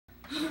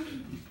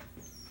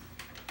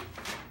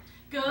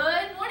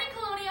Good morning,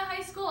 Colonia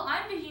High School.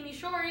 I'm Vahini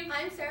Shori.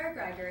 I'm Sarah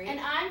Gregory. And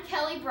I'm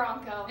Kelly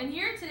Bronco. And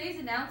here are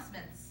today's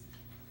announcements.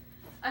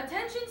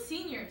 Attention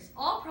seniors,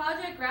 all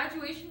project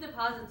graduation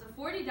deposits of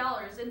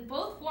 $40 in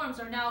both forms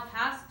are now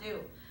past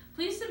due.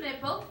 Please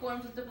submit both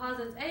forms with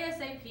deposits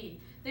ASAP.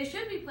 They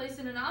should be placed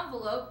in an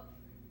envelope,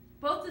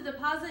 both the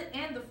deposit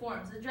and the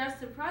forms, addressed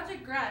to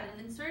Project Grad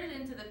and inserted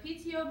into the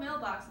PTO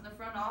mailbox in the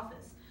front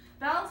office.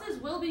 Balances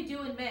will be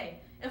due in May.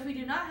 If we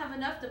do not have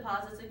enough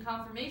deposits and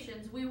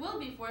confirmations, we will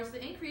be forced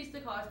to increase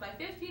the cost by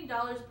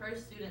 $15 per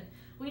student.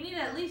 We need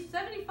at least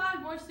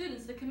 75 more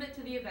students to commit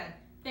to the event.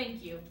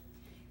 Thank you.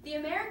 The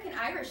American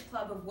Irish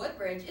Club of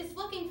Woodbridge is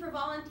looking for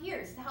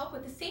volunteers to help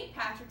with the St.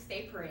 Patrick's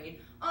Day Parade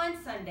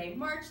on Sunday,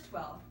 March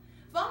 12th.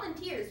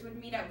 Volunteers would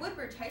meet at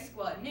Woodbridge High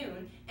School at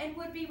noon and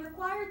would be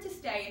required to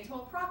stay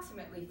until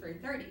approximately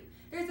 3:30.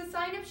 There's a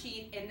sign-up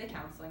sheet in the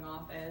counseling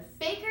office.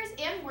 Bakers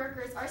and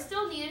workers are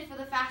still needed for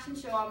the fashion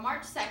show on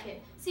March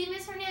 2nd. See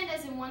Ms.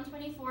 Hernandez in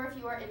 124 if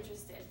you are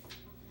interested.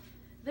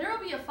 There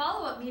will be a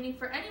follow-up meeting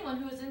for anyone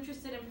who is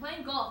interested in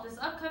playing golf this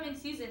upcoming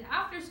season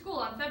after school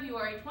on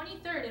February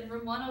 23rd in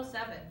room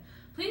 107.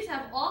 Please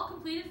have all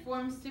completed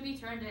forms to be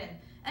turned in.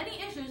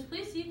 Any issues,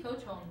 please see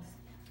Coach Holmes.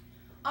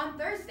 On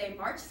Thursday,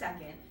 March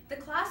 2nd, the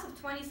class of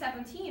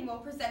 2017 will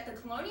present the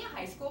Colonia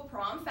High School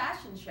Prom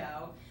Fashion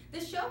Show. The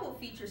show will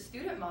feature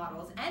student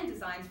models and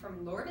designs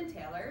from Lord &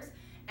 Taylor's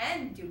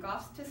and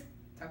Dukoff's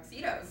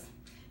tuxedos.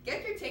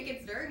 Get your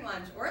tickets during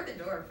lunch or at the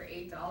door for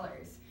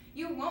 $8.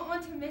 You won't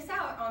want to miss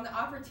out on the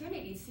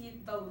opportunity to see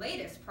the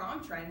latest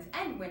prom trends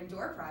and win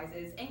door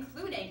prizes,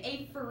 including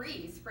a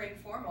free spring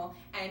formal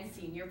and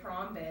senior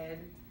prom bid.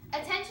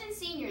 Attention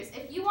seniors,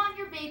 if you want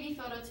your baby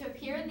photo to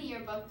appear in the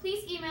yearbook,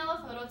 please email a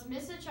photo to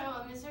Mr.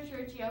 Cho and Mr.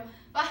 Churchio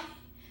by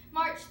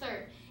March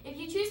 3rd. If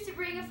you choose to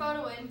bring a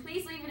photo in,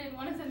 please leave it in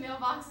one of the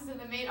mailboxes in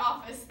the main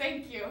office.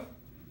 Thank you.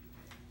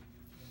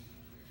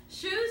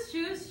 Shoes,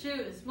 shoes,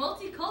 shoes.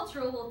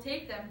 Multicultural will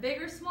take them,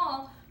 big or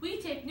small. We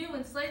take new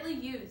and slightly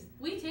used.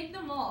 We take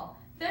them all.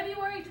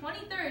 February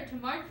 23rd to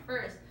March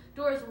 1st.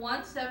 Doors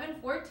 1, 7,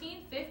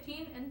 14,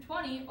 15, and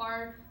 20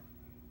 are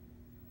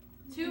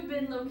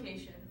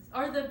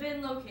the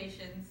bin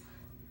locations.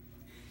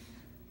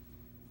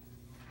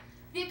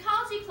 The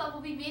Ecology Club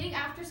will be meeting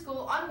after school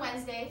on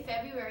Wednesday,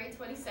 February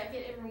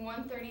 22nd in room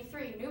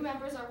 133. New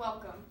members are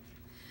welcome.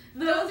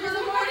 Those are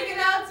the morning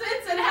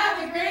announcements, and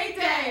have a great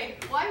day.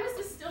 Why was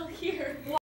this still here?